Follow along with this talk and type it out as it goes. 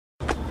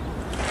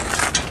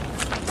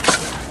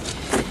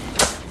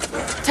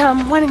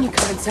Tom, why don't you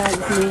come inside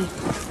with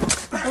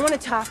me? I want to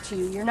talk to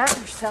you. You're not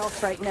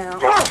yourself right now.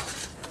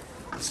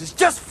 This is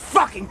just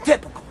fucking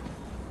typical.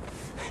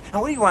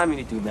 Now, what do you want me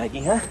to do,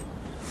 Maggie, huh?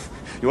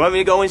 You want me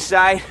to go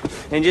inside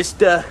and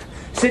just,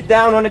 sit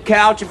down on the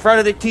couch in front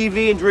of the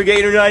TV and drink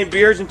 8 or 9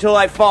 beers until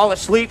I fall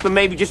asleep and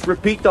maybe just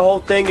repeat the whole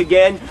thing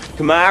again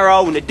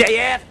tomorrow and the day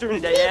after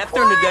and the day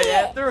after and the day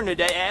after and the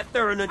day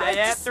after and the day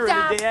after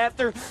and the day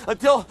after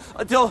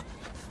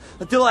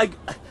until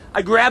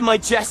I grab my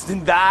chest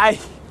and die?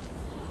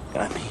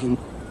 I mean,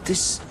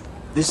 this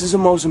is the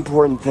most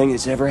important thing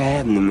that's ever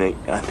happened to me.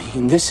 I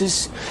mean, this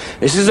is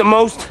the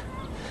most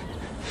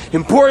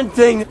important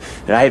thing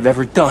that I have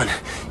ever done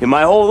in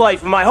my whole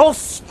life, in my whole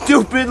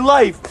stupid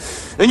life.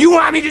 And you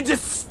want me to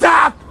just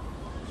stop?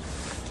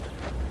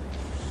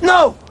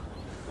 No!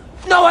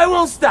 No, I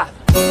won't stop!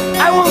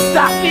 I won't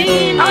stop!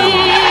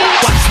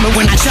 Watch me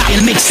when I try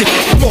and mix it.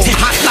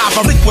 Hot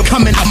lava liquid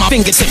coming out my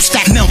fingertips.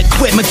 That melt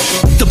equipment.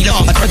 The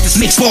blood,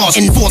 this mix balls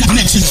in 4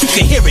 dimensions. You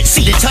can hear it,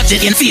 see it, touch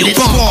it, and feel it.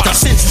 Bomb the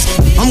senses.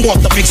 I'm off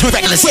the big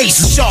reckless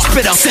razor sharp.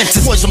 Spit up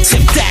senses. Was some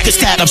tip daggers,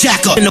 stab a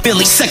jacker in the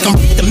Billy second.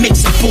 The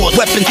mixing board,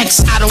 weapon X.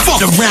 I don't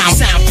fuck around.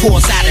 Sound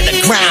pours out of the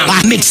ground.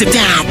 I mix it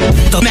down.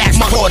 The Mac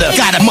order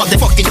got a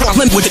motherfucking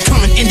problem with the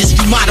current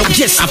industry model.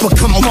 Yes, I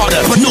become a martyr,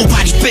 but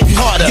nobody's bitten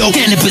harder. Yo,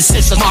 cannabis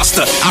is a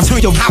monster. I'll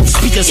turn your house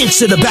speakers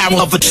into the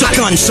barrel of a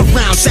shotgun.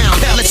 Surround sound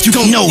pellets. You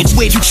don't know it's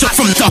where you shot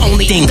from. The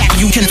only thing that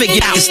you can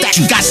figure out is that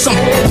you got some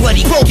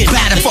bloody broken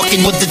batter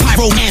fucking with the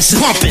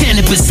pyromancer pumping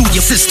cannabis through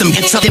your system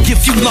until it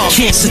gives you lung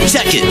cancer.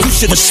 Check it. You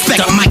should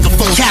respect the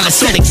microphone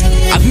calisthenics.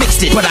 I've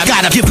mixed it, but I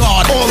gotta give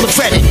God all the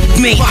credit.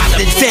 Made by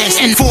the advance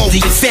and for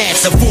the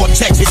advance. The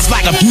vortex is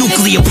like a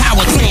nuclear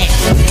power plant.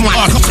 My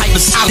archetype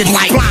is solid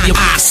like blind. Your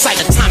eyesight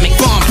atomic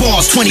bomb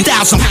balls 20,000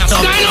 pounds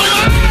of.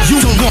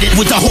 You don't want it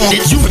with the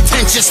hornet. You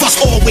pretentious,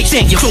 plus always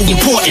think you're so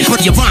important.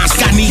 But your rhymes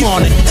got me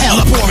on it. Hell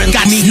abhorrent,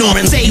 got me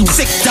snoring. Say you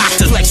sick,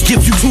 Dr. Lex,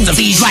 give you tunes of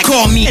these. Like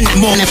call me in the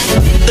morning.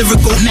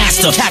 Lyrical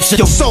master, capture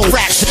your soul,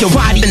 rapture your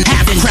body and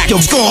have it crack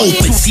your skull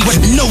open. See what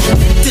no,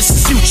 this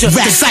is future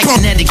rap.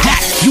 Cybernetic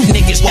hack. You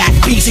niggas whack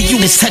beats and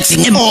units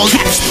touching in all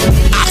caps.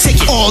 I'll take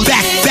it all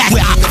back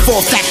where I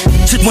fall back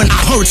to when I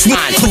heard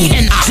swine clean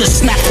and I just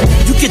snap.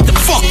 You get the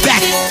fuck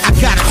back. I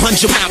got a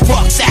 100-pound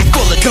rucksack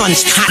full of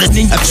guns, hotter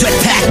than a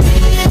jetpack.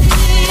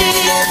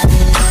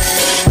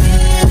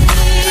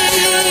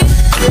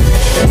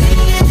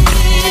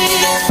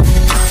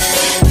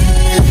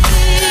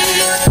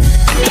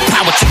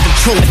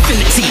 Control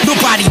infinity,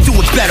 nobody do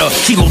it better.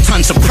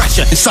 Kilotons of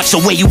pressure in such a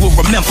way you will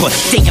remember.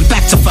 Dating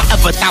back to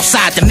forever,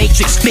 outside the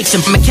matrix.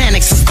 Mixing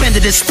mechanics,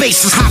 suspended in space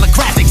as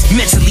holographics.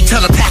 Mentally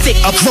telepathic,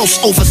 a gross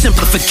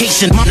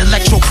oversimplification. My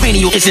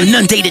electrocranial is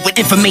inundated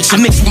with information.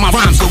 Mixed with my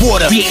rhymes with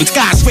water, creating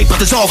skyscraper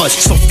dissolvers.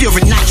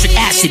 Sulfuric nitric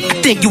acid, I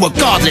think you are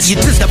godless.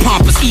 You're just a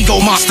pompous ego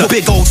monster.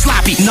 Big old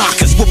sloppy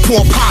knockers with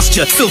poor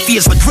posture. Filthy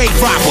as a grave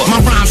robber. My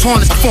rhymes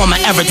harness a form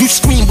of error. You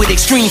scream with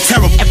extreme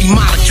terror. Every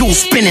molecule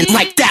spinning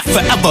like that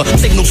forever.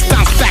 Signals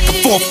bounce back and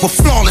forth with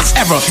flawless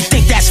error. You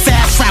think that's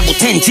fast travel,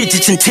 10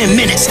 digits in 10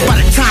 minutes. By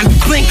the time you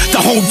blink,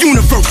 the whole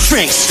universe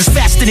shrinks. It's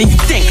faster than you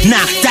think, nah,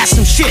 that's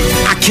some shit.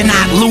 I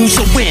cannot lose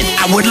or win.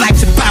 I would like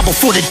to bow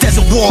before the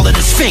desert wall of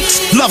the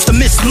Sphinx. Love to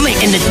miss the link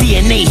in the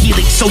DNA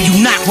helix, so you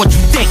not what you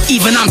think.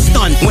 Even I'm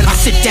stunned when I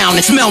sit down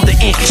and smell the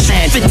ink.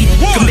 Shan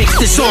 51 can make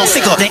this all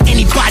sicker than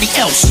anybody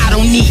else. I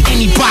don't need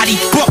anybody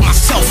but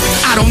myself.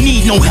 I don't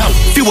need no help.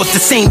 Few of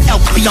the same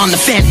elk beyond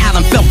the Van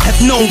Allen belt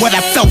have known what I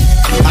felt.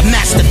 I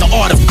mastered the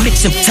art of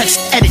mixing text,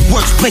 edit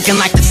words blinking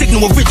like the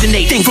signal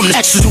originating from the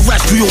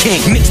extraterrestrial king.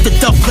 Mix the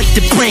dub plate,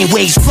 the brain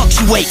waves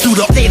fluctuate through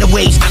the theta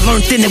waves. I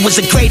learned then it was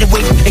a greater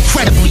way.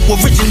 Incredibly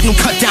original,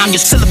 cut down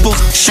your syllables.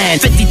 Shan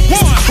 51,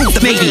 truth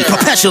that made me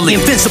perpetually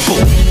invincible.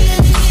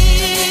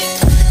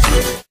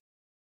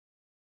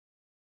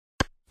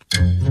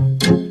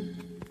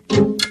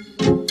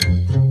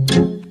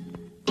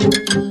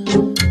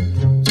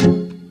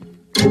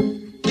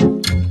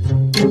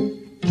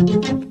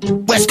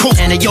 West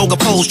Coast and a yoga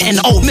pose and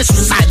the old missile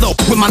silo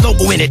with my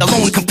logo in it,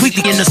 alone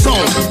completely in the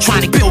zone.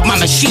 Trying to build my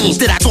machine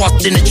that I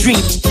tossed in a dream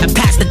and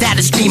pass the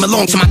data stream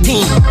along to my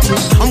team.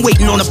 I'm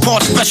waiting on a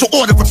part special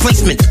order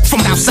replacement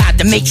from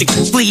outside the matrix.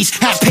 Please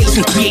have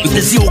patience creating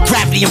the zero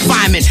gravity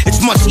environment.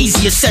 It's much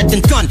easier said than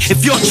done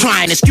if you're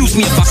trying. Excuse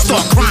me if I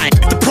start crying.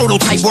 The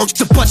prototype works,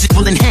 the budget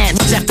will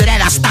enhance. After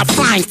that I stop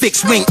flying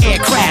fixed wing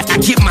aircraft. I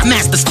get my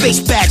master space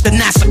badge, the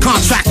NASA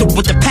contractor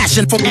with the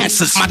passion for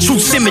answers. My true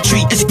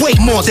symmetry is way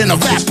more than a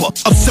rapper.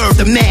 Observe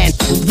the man,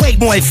 way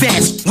more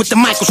advanced with the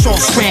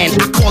Microsoft strand.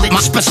 I call it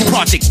my special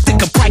project.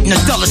 Thicker, bright, and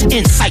the dullest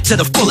insight to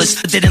the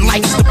fullest. That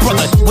enlightens the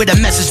brother with a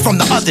message from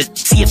the others.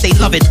 See if they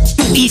love it.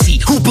 Too easy.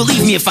 Who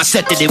believe me if I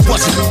said that it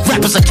wasn't?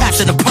 Rappers are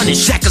captured and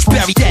punished. Shackers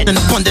buried dead in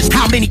abundance.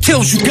 How many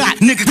kills you got?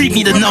 Nigga, read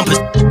me the numbers.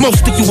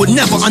 Most of you would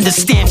never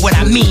understand what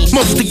I mean.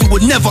 Most of you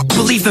would never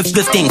believe in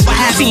this thing.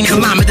 15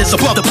 kilometers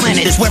above the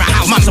planet is where I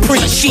house my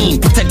supreme machine.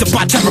 Protected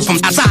by terror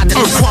from outside the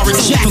earth.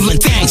 Quarantine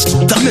gangs.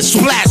 The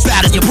missile blast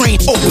batter your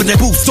brain open and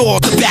boost all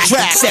the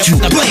backtrack. Set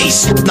you the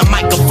blaze. The mic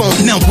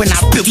microphone melt when I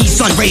feel these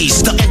sun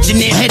rays. The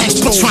engineer head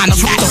explode trying to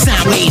track the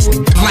sound waves.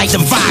 Light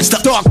divides the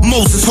dark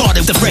Moses heart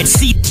of the Red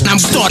Sea. And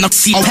I'm starting to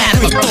see a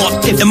pattern of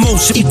thought. If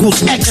emotion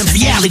equals X and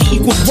reality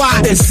equals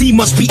Y, then C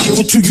must be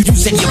equal to you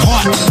using your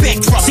heart.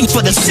 Bankruptcy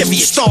for the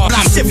serious star.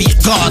 I'm serious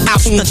God.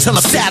 Out until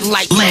a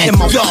satellite land in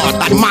my yard.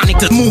 I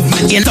monitor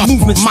movement and the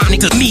movement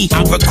monitors me.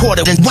 I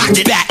record it and watch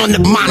it back on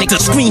the monitor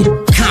screen.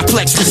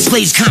 Complex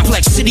displays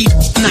complexity.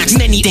 Not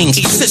many things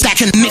exist that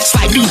can mix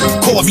like me.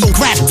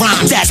 Choreograph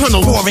rhymes that turn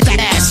a war in that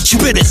ass.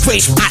 Jupiter's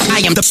race.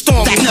 I am the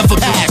storm that never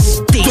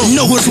passed. They don't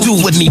know what to do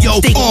with me,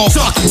 yo. They all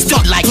suck.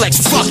 Start like Lex.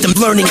 Fuck them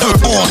learning her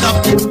all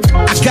up.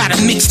 I gotta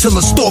mix till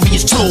the story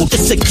is told.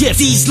 It's a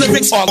gift. These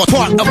lyrics are a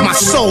part of my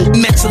soul.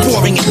 Mental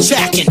pouring and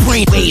jacking.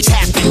 Brainwaves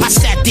happen. I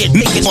sat there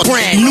making a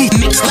brand new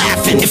mix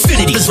laughing.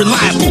 Infinity is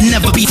reliable.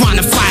 Never be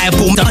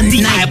quantifiable. The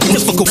undeniable.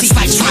 Difficult. It's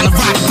like trying to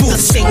ride a bull.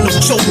 This ain't no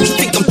joke. You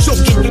think I'm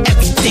joking?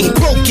 Everything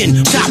broken.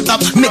 Chopped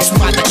up. Mixed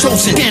by the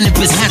chosen.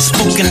 Cannabis has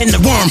spoken in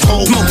the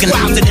wormhole. Smoking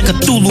wilder than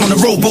Cthulhu on a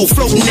rowboat.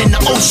 Floating in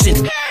the ocean.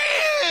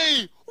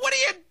 Hey! What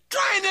are you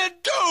trying to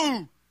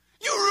do?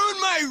 You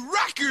ruined my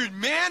record,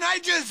 man! I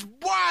just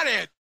bought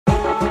it!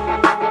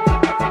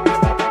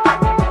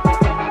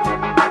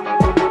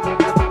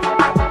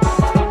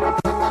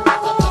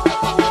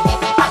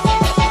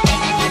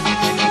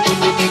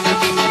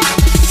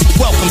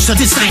 So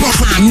this ain't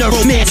crime,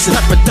 neuromancer,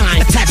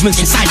 pepperdine. Attachments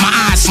inside my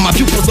eyes, my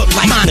pupils look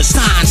like minor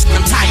signs.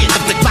 I'm tired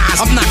of the lies,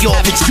 I'm not your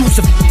average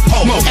user.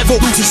 Homo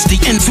evolution's the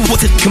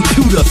intuitive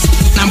computer.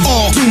 I'm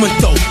all human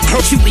though,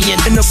 Herculean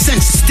in a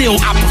sense,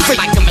 still operate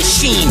like a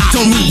machine. I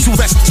don't need to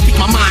rest to speak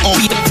my mind or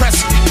be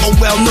depressed. Oh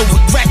well, no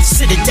regrets,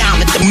 sit it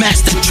down at the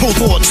master control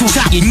board. Too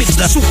shy, mix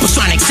the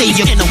supersonic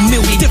savior in a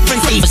million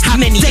different flavors.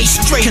 How many days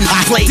straight can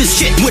I play this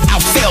shit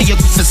without failure?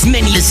 As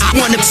many as I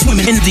wanna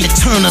swimming in the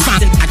eternal.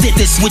 I did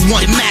this with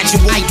one imagine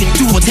I can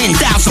do a 10,000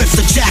 flip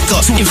the jacker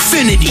to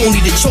infinity.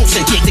 Only the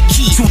chosen get the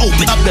key to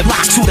open up the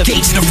locks to the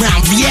gates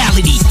around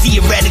reality.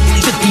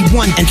 Theoretically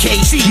 51 and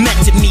KG met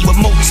to me with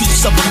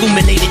motifs of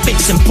illuminated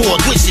bits and board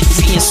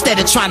wizardry.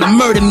 Instead of trying to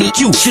murder me,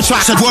 you should try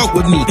to work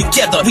with me.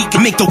 Together we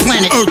can make the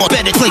planet Earth a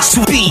better place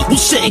to be. We'll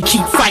sit and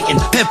keep fighting.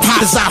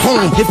 Hip-hop is our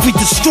home. If we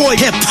destroy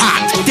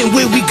hip-hop, then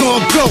where we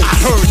gonna go? I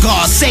heard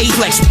God say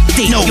flex,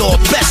 they know you're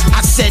best.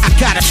 I said I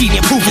gotta keep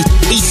improving.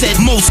 He said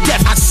most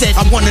deaf. I said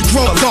I wanna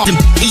grow a garden.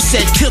 He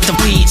said kill the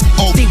weeds.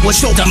 Oh, they will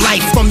show the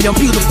life from your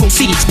beautiful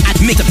seeds. I'd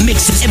make the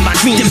mixes in my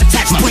dreams,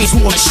 attach my brains to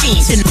a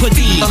machines. Input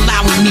D,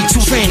 allowing me to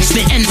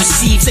transmit and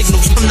receive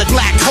signals from the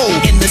black hole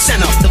in the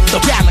center of the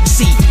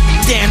galaxy.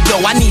 Damn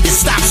though, I need to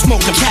stop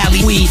smoking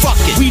Cali weed. Fuck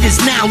it, weed is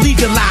now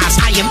legalized.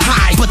 I am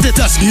high, but it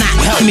does not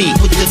help me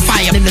with the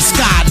fire in the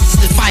sky.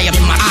 The fire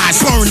in my eyes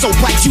burn so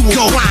bright you will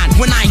go blind.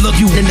 When I look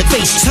you in the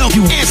face, tell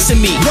you answer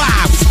me.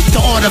 Wow,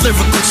 the art of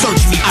lyrical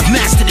surgery, I've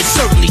mastered it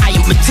certainly. I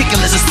am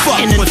meticulous as fuck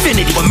in an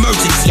infinity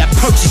emergency. I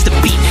purchased the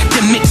beat,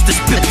 then mix the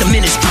split,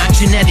 diminish my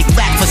genetic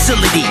rap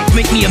facility.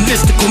 Make me a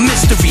mystical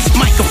mystery.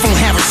 Microphone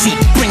heresy,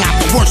 bring out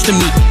the worst in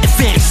me.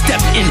 Advanced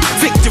step in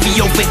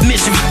victory over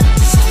misery.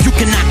 You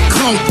cannot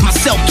clone my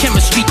cell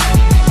chemistry.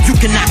 You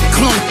cannot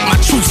clone my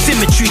true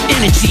symmetry,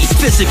 energy,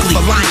 physically.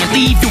 A lion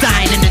leave you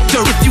dying in the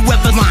dirt if you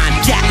ever line.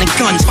 Gatling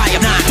guns fire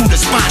 9 through the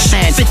spine.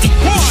 And 50,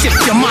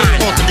 shift your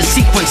mind. Alter the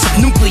sequence of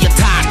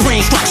nucleotides.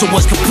 Brain structure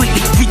was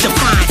completely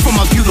redefined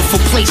from a beautiful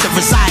place that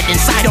reside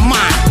inside of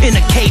mine. In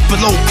a cave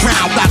below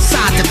ground,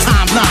 outside the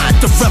timeline.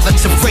 The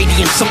relative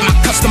radiance of my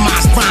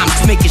customized rhymes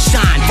to make it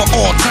shine for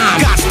all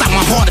time. God stop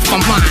my heart if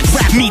I'm lying.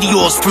 Rap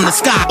meteors from the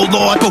sky, oh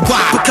Lord, but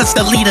why? Because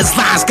the leader's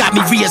lies got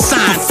me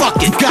reassigned. Fuck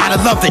it, gotta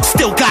love it,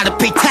 still gotta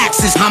pay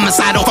taxes.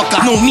 Homicidal fucker,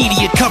 no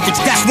media coverage.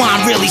 That's why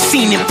I'm really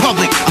seen in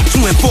public. I'm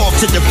too involved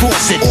to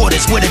divorce it.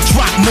 Orders where to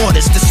drop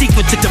mortars. The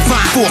secret to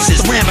divine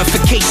forces. The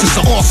ramifications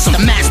are awesome.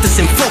 The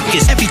master's in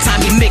focus. Every time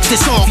he makes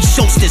this off, he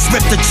shows this.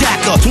 Rip the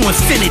jacker to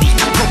infinity.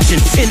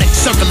 Approaching in a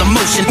circular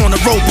motion on a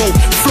rowboat,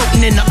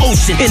 floating in the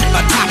ocean. In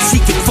a top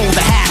secret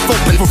folder, half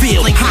open,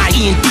 revealing high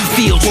E and D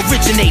fields.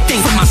 Originate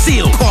things from my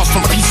seal. Cause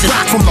from a piece of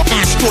rock from an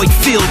asteroid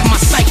field. My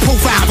sight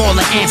provide all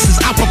the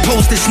answers. I'll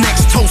propose this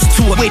next toast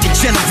to a way to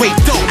generate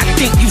dough. I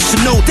think you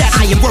should know that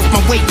I am worth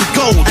my weight in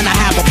gold. And I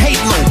have a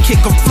halo,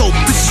 kick a float.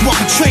 This is what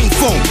we train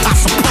for, I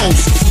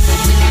suppose.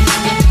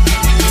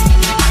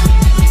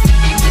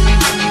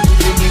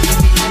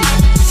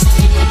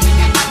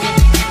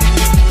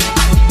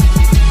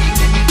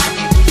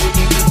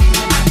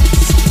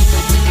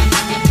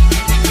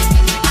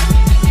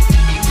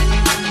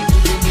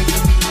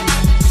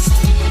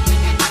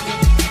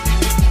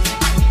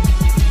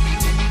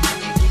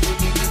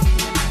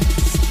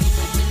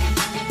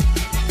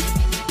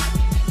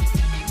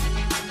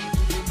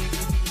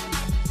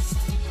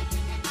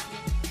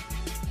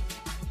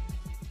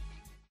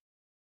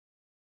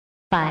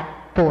 Five,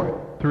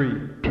 four, three,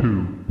 two.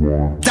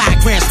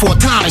 Diagrams for a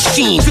time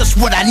machine, just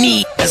what I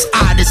need. As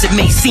odd as it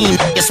may seem,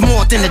 it's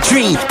more than a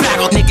dream.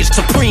 Battle niggas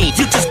supreme.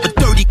 You just a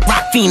dirty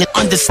rock fiend and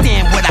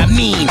understand what I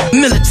mean.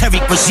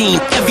 Military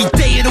regime, every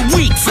day of the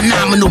week.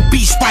 Phenomenal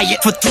beast riot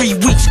for 3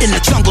 weeks in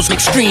the jungle's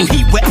extreme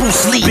heat where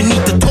Bruce Lee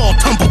beneath the tall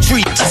tumble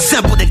tree.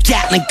 Assemble the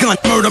Gatling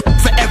gun, murder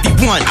for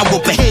everyone. I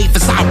will behave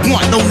as I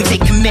want, only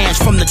take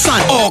commands from the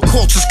sun. All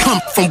cultures come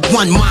from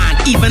one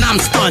mind, even I'm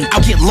stunned.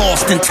 I'll get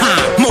lost in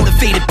time,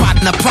 motivated by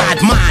an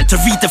applied mind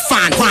to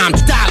redefine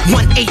rhymes. Dial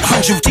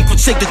 1-800, secret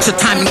signature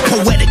timing,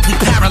 poetically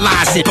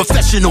paralyzing.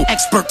 Professional,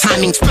 expert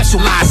timing,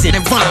 specializing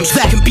in rhymes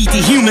that can be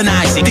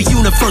dehumanizing. The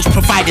universe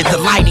provided the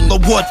lighting,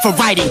 award for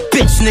writing.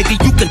 Bitch nigga,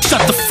 you can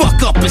shut the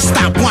fuck up and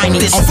stop whining.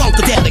 This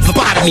funkadelic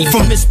lobotomy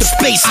from Mr.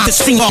 Space. I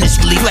sing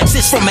honestly, like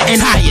this from an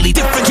entirely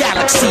different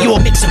galaxy. Or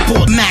mixing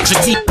board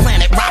majesty,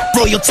 planet rock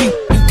royalty.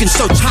 You can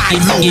search high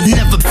and low, you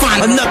never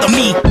find another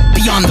me.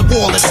 Beyond the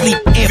wall asleep,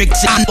 Eric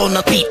I'm on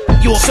the beat.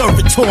 Your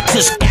servitor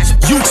just ask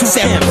you to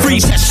set free.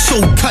 That so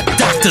cut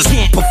doctors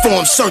can't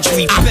perform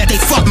surgery. I bet they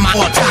fuck my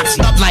autopsy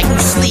up like who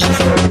sleep.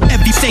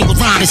 Every single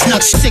rhyme is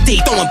nuts sick.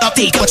 They throwing up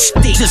they guts.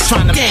 They just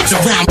trying to dance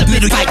around the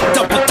middle like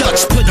double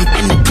dutch. Put them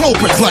in the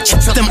cobra clutch.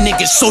 Tell them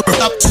niggas sober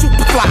up,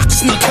 super fly,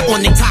 sneak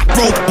on the top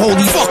rope.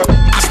 Holy fuck,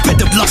 I spit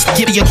the bluff,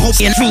 give you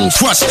hope and dream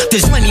trust.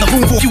 There's plenty of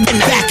room for you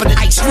in the back of the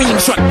ice cream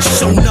truck.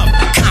 Shown up,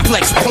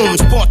 complex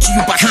poems brought to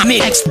you by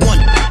Comet X1.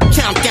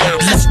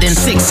 Countdown, less than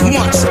 6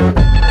 months.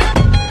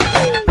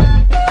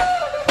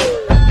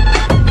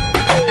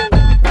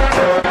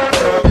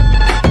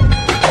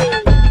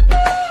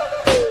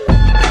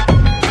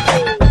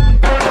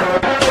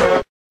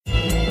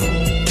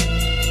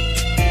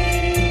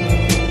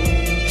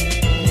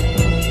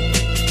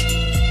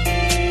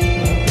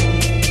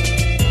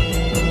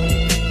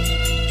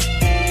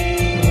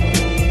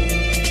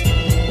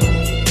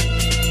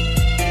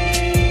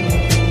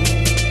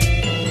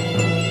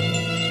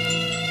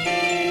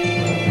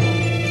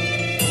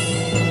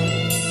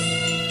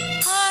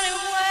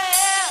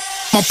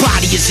 My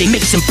body is a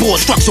mixing board.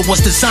 Structure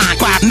was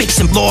designed by a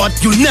mixing lord.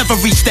 You'll never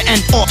reach the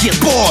end or get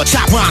bored.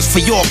 Chop rhymes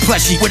for your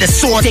pleasure with a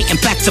sword dating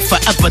back to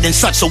forever in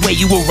such a way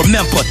you will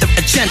remember the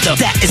agenda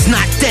that is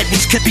not dead,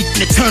 which could be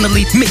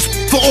eternally mixed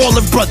for all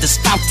the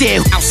brothers out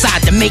there outside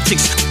the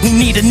matrix who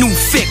need a new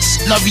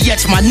fix.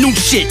 Laureate's my new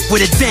shit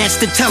with advanced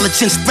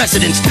intelligence,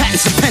 residence,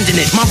 patents appending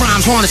it. My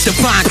rhymes harness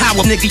divine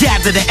power, nigga.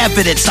 Gather the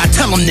evidence. I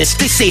tell them this.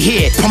 They say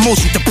here,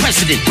 promotion to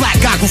president.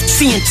 Black goggles,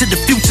 see into the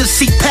future,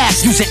 see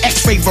past using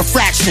X-ray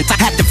refraction. I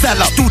had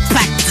developed through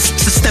practice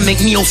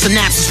systemic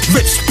neo-synapses,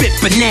 rip spit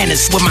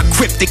bananas with my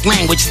cryptic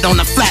language on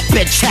a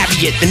flatbed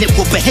chariot, and it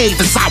will behave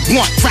as I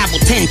want. Travel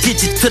 10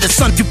 digits to the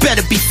sun, you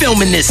better be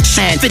filming this.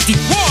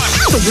 Shan51,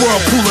 the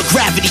whirlpool of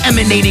gravity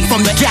emanating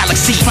from the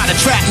galaxy. Try to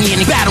trap me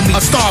and battle me.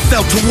 A star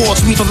fell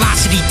towards me,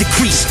 velocity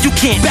decreased. You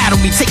can't battle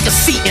me, take a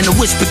seat in a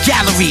whisper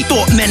gallery.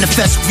 Thought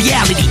manifests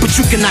reality, but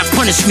you cannot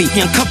punish me.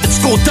 The uncovered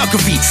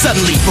skullduggery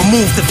suddenly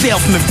remove the veil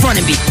from in front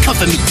of me.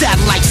 Cover me,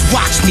 satellites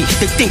watch me.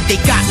 They think they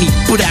got me,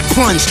 but I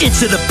plunge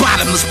into the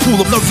bottomless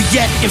pool of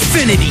Laureate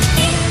infinity.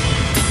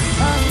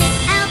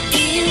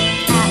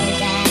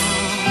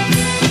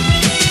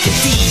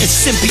 It's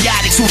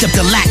symbiotic to the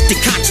galactic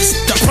conscious.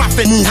 The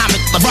prophet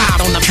Muhammad arrived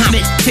on the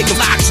comet. Take a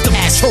lodge, the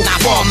asshole. Now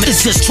all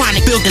is just trying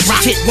to build this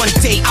rocket. One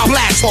day I'll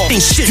blast all.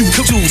 Ain't shit you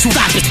could do to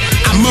stop it.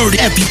 I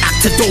murdered every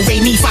actor, do, re,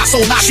 mi, fa,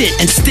 sol, la shit,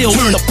 and still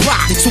turn the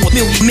block into a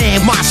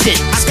million-man mob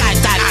shit. I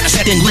skydived out of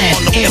shit and land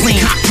on the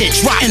airplane cockpit.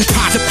 Rotten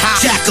pot to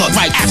jacker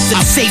right after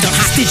I say the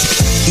hostage.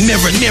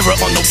 Mirror, mirror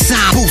on no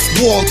sound booth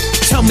wall.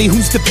 Tell me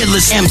who's the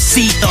illest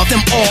MC of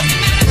them all.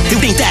 You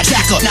think that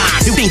jacker? Nah,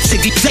 you think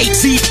Jiggy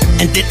Jay-Z?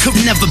 And it could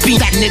never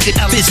be that nigga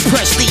Elvis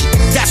Presley.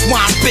 That's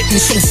why I'm spitting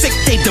so sick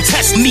they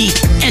detest me.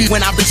 And when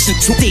I listen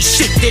to they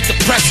shit, they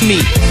depress me.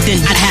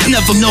 Then I'd have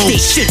never known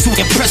they shit to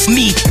impress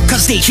me,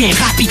 cause they can't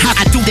copy how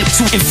I do them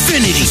to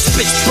infinity.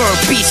 Pittsburgh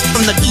beast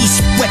from the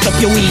east, wet up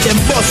your weed and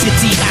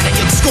bullshitty. Gotta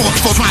get scored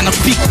for trying to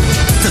speak.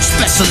 The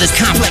specialist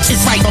complex is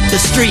right up the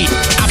street.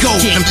 I go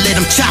get him, let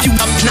him chop you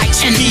up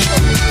nice and neat.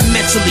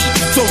 Mentally,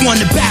 don't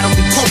want to battle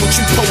me.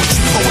 Poetry,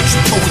 poetry,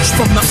 poetry, poetry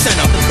from the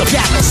center of the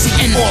galaxy.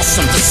 And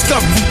awesome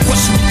discovery, what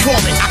should we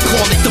call it? I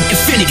call it the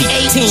Infinity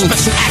A-TEAM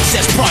Special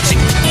Access Project.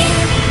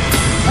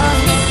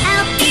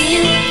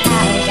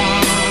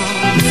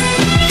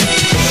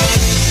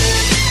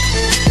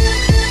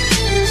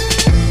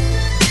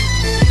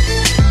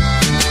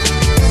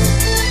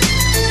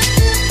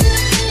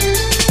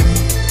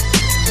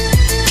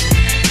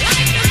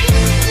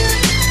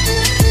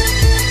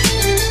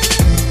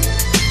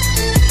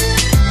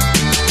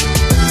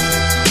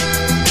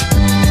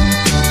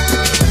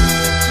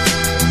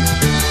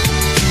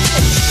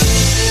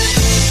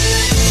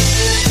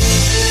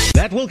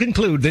 That will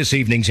conclude this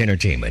evening's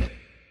entertainment.